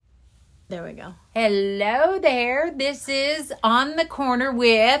There we go. Hello there. This is On the Corner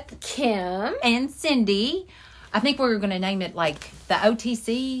with Kim and Cindy. I think we're going to name it like the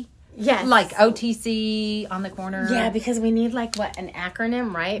OTC. Yes. Like OTC On the Corner. Yeah, because we need like an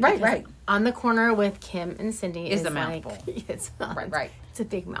acronym, right? Right, because right. On the Corner with Kim and Cindy is a like, mouthful. It's right. It's a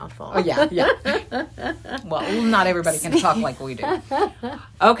big mouthful. Oh, yeah. Well, not everybody can talk like we do.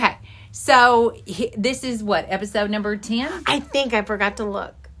 Okay. So this is what, episode number 10? I think I forgot to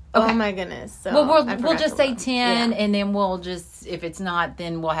look. Okay. Oh my goodness. So well, we'll just say look. 10, yeah. And then we'll just, if it's not,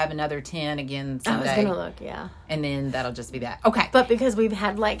 then we'll have another 10 again someday. I was going to look, yeah. And then that'll just be that. Okay. But because we've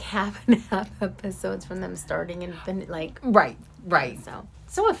had like half and half episodes from them starting and then like. Right.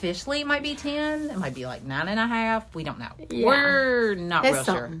 So officially it might be 10. It might be like 9.5. We don't know. Yeah. We're not It's real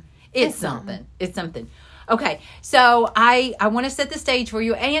something. sure. It's something. Okay. So I want to set the stage for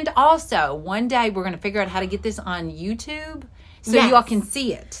you. And also, one day we're going to figure out how to get this on YouTube. So Yes. you all can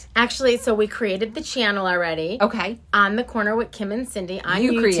see it. Actually, so we created the channel already. Okay. On the Corner with Kim and Cindy on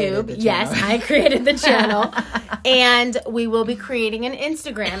You YouTube. created the channel. Yes, I created the channel. And we will be creating an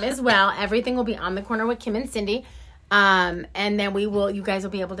Instagram as well. Everything will be On the Corner with Kim and Cindy. And then you guys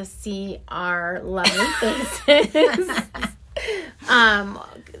will be able to see our lovely faces.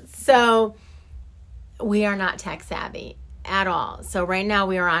 So we are not tech savvy at all. So right now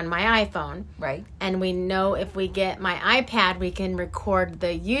we are on my iPhone. Right. And we know if we get my iPad, we can record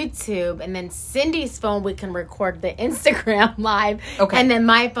the YouTube. And then Cindy's phone, we can record the Instagram live. Okay. And then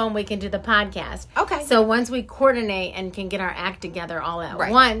my phone, we can do the podcast. Okay. So once we coordinate and can get our act together all at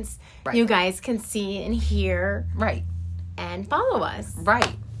once, you guys can see and hear. Right. And follow us.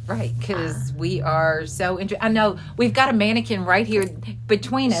 Right. Because we are so interested. I know we've got a mannequin right here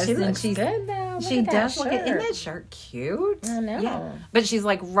between us. She looks she's good though. She does look shirt. Isn't that shirt cute? I know. Yeah. But she's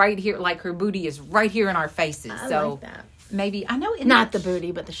like right here, like her booty is right here in our faces. I so like that. maybe, I know. Not the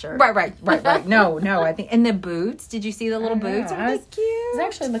booty, but the shirt. Right. No, I think. And the boots. Did you see the little boots? I Aren't they cute? was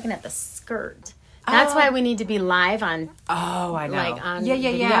actually looking at the skirt. That's why we need to be live on. Oh, I know. Like on yeah.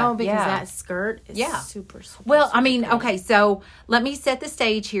 video because that skirt is super. Well, I super mean, pretty. okay, so let me set the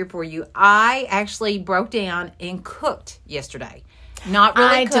stage here for you. I actually broke down and cooked yesterday. Not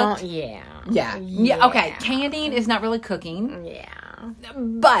really cooked. Yeah. Okay, canning is not really cooking. Yeah.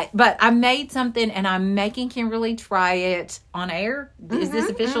 But I made something and I'm making Kimberly try it on air. Is this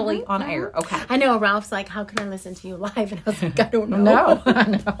officially on air? Okay. I know Ralph's like, how can I listen to you live? And I was like, I don't know. No, I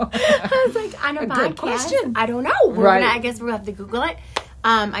know. I was like, on a podcast? Good question. I don't know. I guess we'll have to Google it.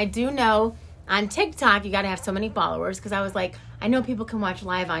 I do know on TikTok, you got to have so many followers because I was like, I know people can watch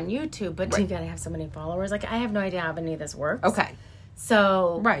live on YouTube, but you got to have so many followers. Like, I have no idea how any of this works. Okay.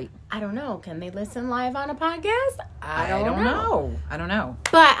 So, I don't know. Can they listen live on a podcast? I don't know.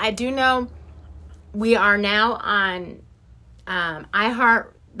 But I do know we are now on the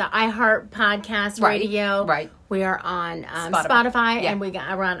iHeart podcast radio. Right. We are on Spotify and we're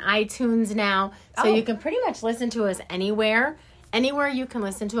on iTunes now. So you can pretty much listen to us anywhere. Anywhere you can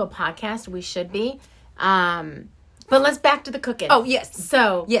listen to a podcast, we should be. But let's back to the cooking. Oh, yes.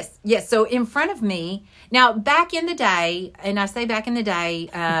 So. Yes. So in front of me, now back in the day, and I say back in the day,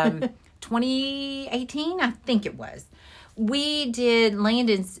 2018, I think it was, we did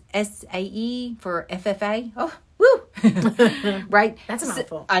Landon's SAE for FFA. Oh, woo. Right? That's a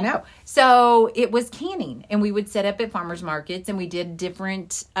mouthful. I know. So it was canning, and we would set up at farmers markets, and we did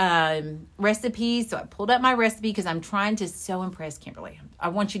different recipes. So I pulled up my recipe because I'm trying to so impress Kimberly. I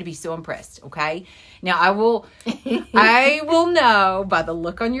want you to be so impressed, okay? Now I will know by the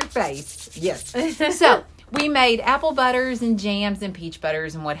look on your face. Yes. So we made apple butters and jams and peach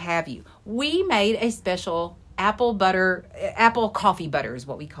butters and what have you. We made a special apple coffee butter is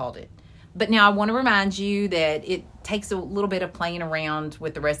what we called it. But now I want to remind you that it takes a little bit of playing around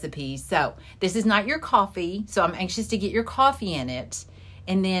with the recipe. So this is not your coffee. So I'm anxious to get your coffee in it.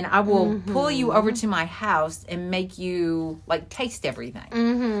 And then I will pull you over to my house and make you like taste everything.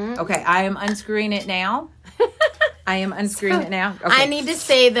 Mm-hmm. Okay, I am unscrewing it now. Okay. I need to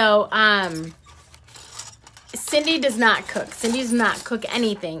say though, Cindy does not cook. Cindy does not cook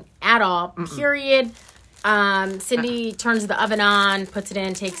anything at all. Period. Cindy turns the oven on, puts it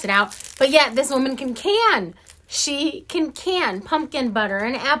in, takes it out. But yet this woman can. She can pumpkin butter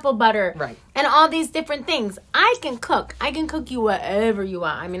and apple butter. Right. And all these different things. I can cook. I can cook you whatever you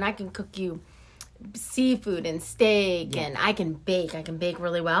want. I mean, I can cook you seafood and steak and I can bake. I can bake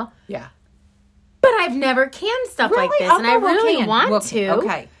really well. Yeah. But I've never canned stuff like this. And I really want to.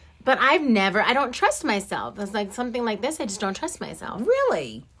 Okay. But I don't trust myself. It's like something like this, I just don't trust myself.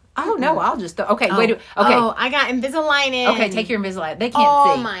 Really? Oh, no, I'll just... Okay, wait. Okay. Oh, I got Invisalign in. Okay, take your Invisalign. They can't see.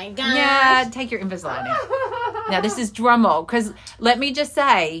 Oh, my gosh. Yeah, take your Invisalign in. Now, this is drum roll. Because let me just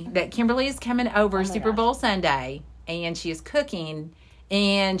say that Kimberly is coming over Super Bowl Sunday, and she is cooking,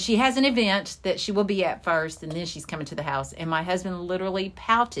 and she has an event that she will be at first, and then she's coming to the house. And my husband literally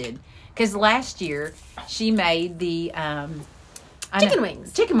pouted. Because last year, she made the... Chicken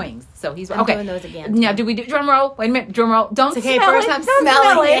wings. Chicken wings. So he's I'm doing those again. Now, do we do drum roll? Wait a minute, drum roll. Don't it's okay, smell first it. I'm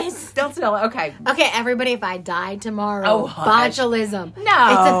smelling it. Don't smell it. Okay. Okay, everybody, if I die tomorrow, botulism. No.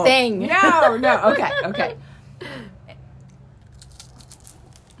 It's a thing. No. Okay.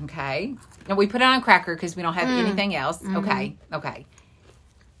 Okay. Now we put it on a cracker because we don't have anything else. Mm-hmm. Okay.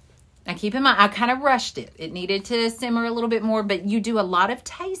 Now keep in mind, I kind of rushed it. It needed to simmer a little bit more, but you do a lot of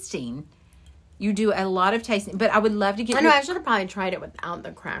tasting. But I would love to get... I should have probably tried it without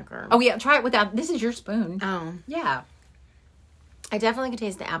the cracker. Oh, yeah, try it without... This is your spoon. Oh. Yeah. I definitely could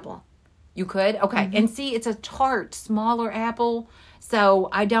taste the apple. You could? Okay. Mm-hmm. And see, it's a tart, smaller apple, so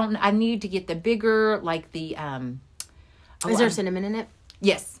I need to get the bigger, like the... Is there cinnamon in it?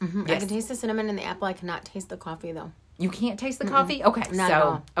 Yes. Mm-hmm. Yes. I can taste the cinnamon in the apple. I cannot taste the coffee, though. You can't taste the coffee? Okay. Not at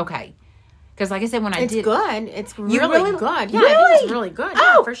all. Okay. Because like I said, when it's good. It's really good. Yeah, really? I think it's really good.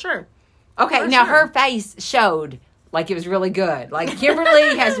 Yeah, for sure. Okay, now her face showed like it was really good. Like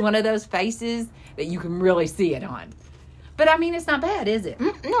Kimberly has one of those faces that you can really see it on. But I mean, it's not bad, is it?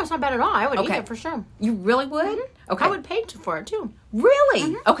 No, it's not bad at all. I would eat it for sure. You really would? Mm-hmm. Okay. I would pay for it too.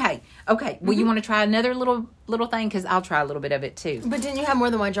 Really? Mm-hmm. Okay. Well, you want to try another little thing? Because I'll try a little bit of it too. But didn't you have more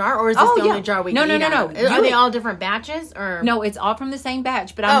than one jar? Or is this the only jar we can eat? No. Are they all different batches? Or no, it's all from the same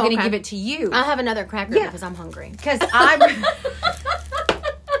batch, but I'm going to give it to you. I'll have another cracker because I'm hungry. Because I'm...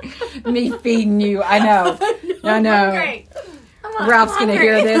 Me feeding you. I know. Hungry. Ralph's going to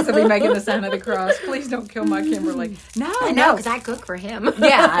hear this and be making the sign of the cross. Please don't kill my Kimberly. No, I know, because I cook for him.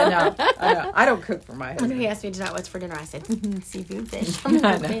 Yeah, I know. I don't cook for my husband. When he asked me tonight what's for dinner, I said, seafood, fish.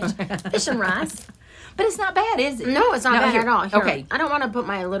 Fish and rice. But it's not bad, is it? No, it's not bad at all. Here, okay. I don't want to put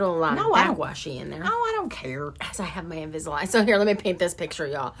my little backwashi in there. Oh, I don't care. As I have my Invisalign. So here, let me paint this picture,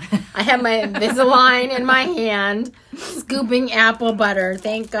 y'all. I have my Invisalign in my hand, scooping apple butter.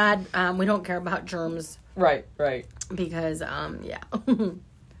 Thank God we don't care about germs. Right. Because, yeah.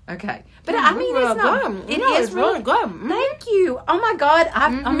 Okay. But I mean, it's not good. It is really good. Thank you. Oh, my God.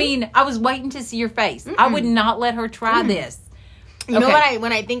 I mean, I was waiting to see your face. I would not let her try this. You know what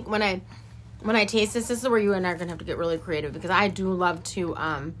when I taste this is where you and I are going to have to get really creative because I do love to,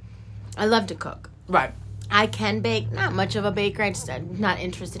 I love to cook. Right. I can bake. Not much of a baker. I'm not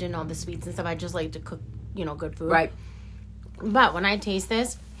interested in all the sweets and stuff. I just like to cook, good food. Right. But when I taste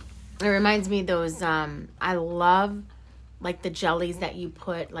this, it reminds me of those, I love, like, the jellies that you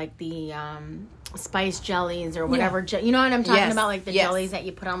put, like the spice jellies or whatever. Yeah. You know what I'm talking about? Like the jellies that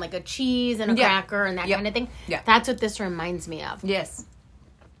you put on, like, a cheese and a cracker and that kind of thing. Yeah. That's what this reminds me of. Yes.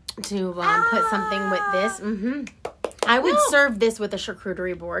 To put something with this. Mm-hmm. I would serve this with a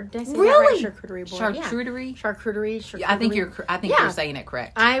charcuterie board. Did I say that right? Charcuterie board. Charcuterie? Yeah. Charcuterie. Yeah, I think you're saying it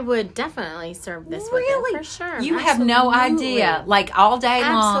correct. I would definitely serve this with it for sure. You have no idea. Like all day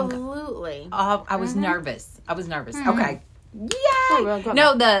long. Absolutely. I was nervous. Mm-hmm. Okay. Yay!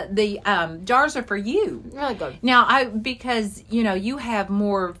 No, the jars are for you. Really good. Now, because you have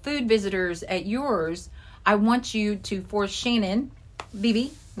more food visitors at yours, I want you to force Shannon,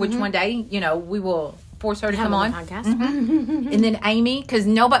 BB, which one day we will force her to come on podcast. Mm-hmm. And then Amy, because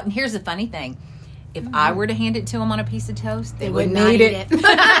nobody. Here's the funny thing: if I were to hand it to them on a piece of toast, they would not eat it.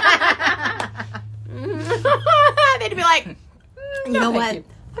 They'd be like, you know what?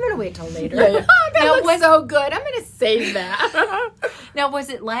 I'm going to wait till later. Yeah. That looks so good. I'm going to save that. Now, was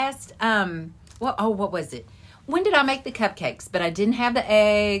it last, what was it? When did I make the cupcakes? But I didn't have the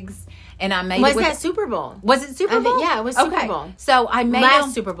eggs, and I made Was that Super Bowl? Was it Super Bowl? Yeah, it was Super Bowl. So I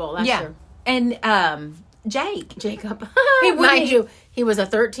made Super Bowl last year. And Jacob. He was a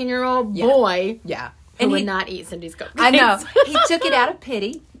 13-year-old boy. Yeah. Who would not eat Cindy's cupcakes. I know. He took it out of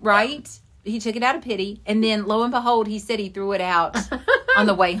pity, right? He took it out of pity, and then lo and behold, he said he threw it out on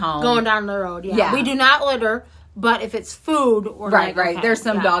the way home. Going down the road, yeah. We do not litter, but if it's food, we're right. Okay. There's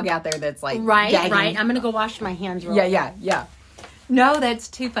some dog out there that's like gagging. Right. I'm going to go wash my hands real quick. Yeah. No, that's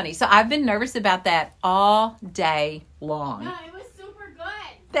too funny. So I've been nervous about that all day long. No, it was super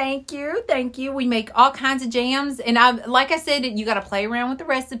good. Thank you. We make all kinds of jams, and like I said, you got to play around with the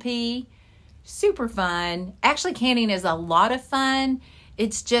recipe. Super fun. Actually, canning is a lot of fun.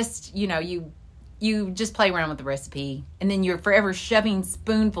 It's just, you just play around with the recipe, and then you're forever shoving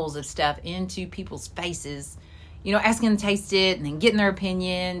spoonfuls of stuff into people's faces, asking them to taste it and then getting their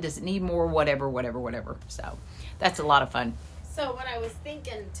opinion. Does it need more? Whatever. So that's a lot of fun. So what I was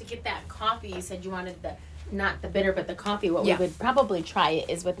thinking to get that coffee, you said you wanted not the bitter, but the coffee. What we would probably try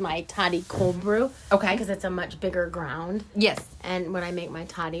is with my toddy cold brew. Okay. Because it's a much bigger ground. Yes. And what I make my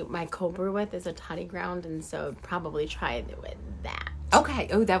cold brew with is a toddy ground, and so probably try it with that. Okay.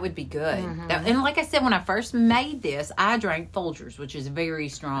 Oh, that would be good. Mm-hmm. And like I said, when I first made this, I drank Folgers, which is very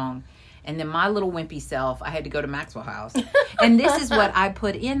strong. And then my little wimpy self, I had to go to Maxwell House. And this is what I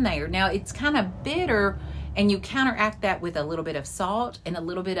put in there. Now, it's kind of bitter, and you counteract that with a little bit of salt and a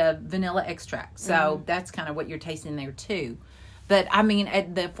little bit of vanilla extract. So that's kind of what you're tasting there, too. But, I mean,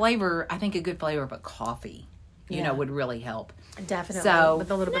 the flavor, I think a good flavor of a coffee, you know, would really help. Definitely. So,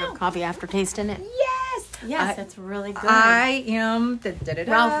 with a little bit of coffee aftertaste in it. Yes, that's really good. I am.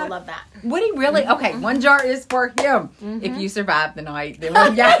 Ralph will love that. Would he really? Okay, one jar is for him. If you survive the night, then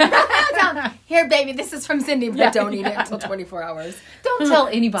Here, baby, this is from Cindy, but don't eat it until 24 hours. Don't tell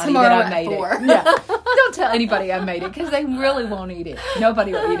anybody that I made it. Don't tell anybody I made it, because they really won't eat it.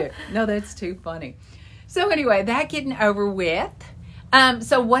 Nobody will eat it. No, that's too funny. So anyway, that getting over with.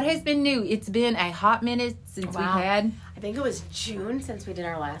 So what has been new? It's been a hot minute since we had. I think it was June since we did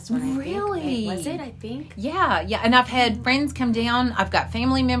our last one. Really? Was it? I think. Yeah. And I've had friends come down. I've got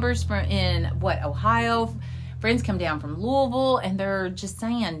family members in Ohio. Friends come down from Louisville, and they're just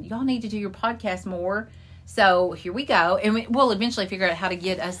saying, y'all need to do your podcast more. So here we go. And we'll eventually figure out how to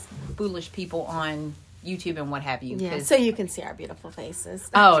get us foolish people on YouTube and what have you. Yeah, so you can see our beautiful faces.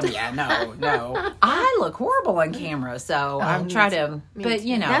 Oh, yeah, no. I look horrible on camera, so I'm trying to, but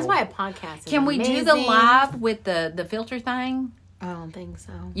you know. That's why a podcast is Can we do the live with the filter thing? I don't think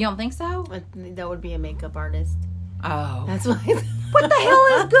so. You don't think so? That would be a makeup artist. Oh. That's why. What the hell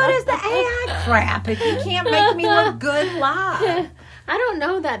is good as the AI crap if you can't make me look good live? I don't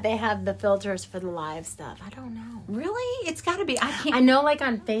know that they have the filters for the live stuff. I don't know. Really? It's got to be. I know, like,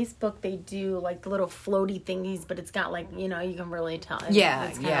 on Facebook, they do, like, the little floaty thingies, but it's got, like, you know, you can really tell. It's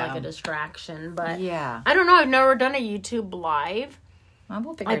kind of like a distraction. But I don't know. I've never done a YouTube live. Well,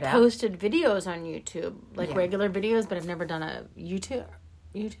 we'll figure it out. I posted videos on YouTube, like regular videos, but I've never done a YouTube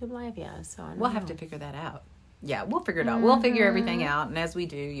live. Yeah, so we'll have to figure that out. Yeah, we'll figure it out. We'll figure everything out, and as we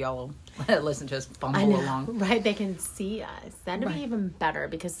do, y'all listen to us fumble along. Right, they can see us. That'd be even better,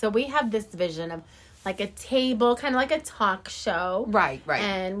 because so we have this vision of like a table, kind of like a talk show. Right.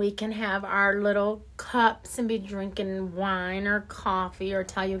 And we can have our little cups and be drinking wine or coffee, or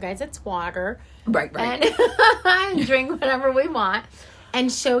tell you guys it's water. Right. And drink whatever we want,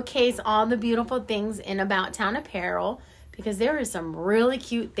 and showcase all the beautiful things in About Town Apparel. Because there are some really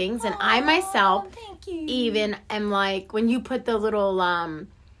cute things. And I myself even am like, when you put the little,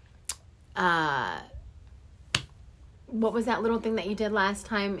 what was that little thing that you did last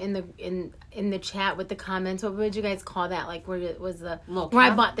time in the chat with the comments? What would you guys call that? Like, where it was where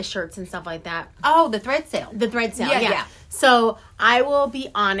I bought the shirts and stuff like that. Oh, the thread sale. The thread sale, yeah. So I will be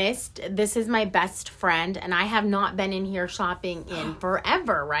honest. This is my best friend, and I have not been in here shopping in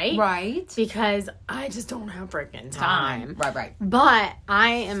forever, right? Right. Because I just don't have freaking time. Right. But I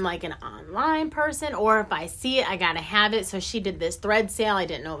am like an online person, or if I see it, I gotta have it. So she did this thread sale. I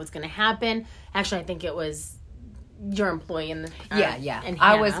didn't know it was gonna happen. Actually, I think it was your employee in the and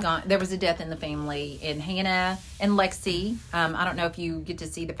I was gone. There was a death in the family, and Hannah and Lexi. I don't know if you get to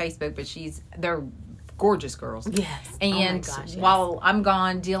see the Facebook, but they're gorgeous girls. Yes. And while I'm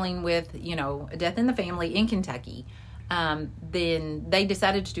gone dealing with a death in the family in Kentucky, then they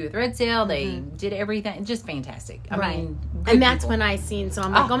decided to do a thread sale. They did everything. Just fantastic. I mean, and that's when I seen. So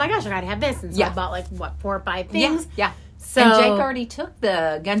I'm like, oh my gosh, I gotta have this. And so I bought like 4 or 5 things. Yeah. So, and Jake already took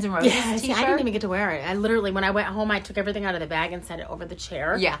the Guns N' Roses t-shirt. I didn't even get to wear it. I literally, when I went home, I took everything out of the bag and set it over the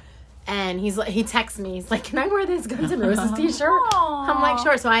chair. Yeah. And he texts me. He's like, "Can I wear this Guns N' Roses t-shirt?" I'm like,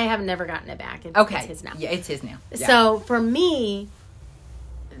 "Sure." So I have never gotten it back. It's his now. Yeah, it's his now. Yeah. So for me,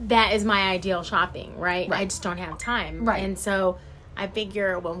 that is my ideal shopping, right? I just don't have time. Right. And so I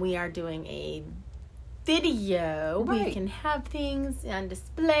figure when we are doing a video, we can have things on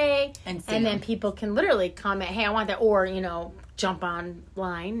display, and then people can literally comment, "Hey, I want that," or jump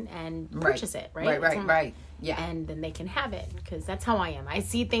online and purchase it, right. Yeah. And then they can have it, because that's how I am. I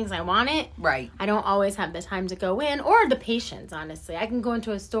see things, I want it. Right. I don't always have the time to go in, or the patience, honestly. I can go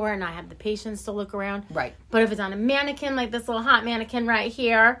into a store and not have the patience to look around. Right. But if it's on a mannequin, like this little hot mannequin right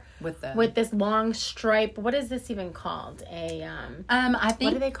here, with this long stripe, what is this even called? I think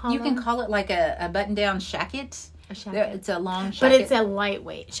what do they call them? Can call it like a button-down shacket. It's a long shacket. But it's a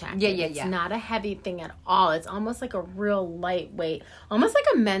lightweight shacket. Yeah. It's not a heavy thing at all. It's almost like a real lightweight, almost like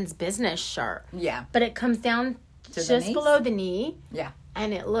a men's business shirt. Yeah. But it comes down just below the knee. Yeah.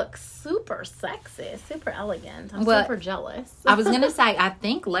 And it looks super sexy, super elegant. I'm super jealous. I was going to say, I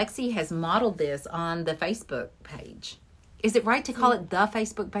think Lexi has modeled this on the Facebook page. Is it right to call it the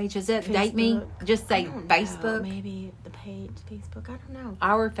Facebook page? Does it date me? Just say Facebook? Maybe the page, Facebook. I don't know.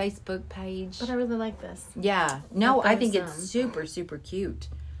 Our Facebook page. But I really like this. Yeah. No, I think it's super, super cute.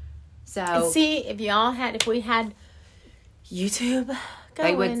 So. And see, if we had YouTube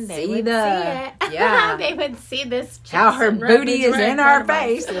going, they would see it. Yeah. They would see this. How her booty is in our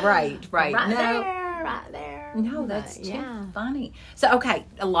face. Right. Right there. No, that's too funny. So, okay,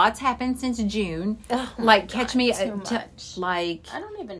 a lot's happened since June. Catch me. Too much. I don't even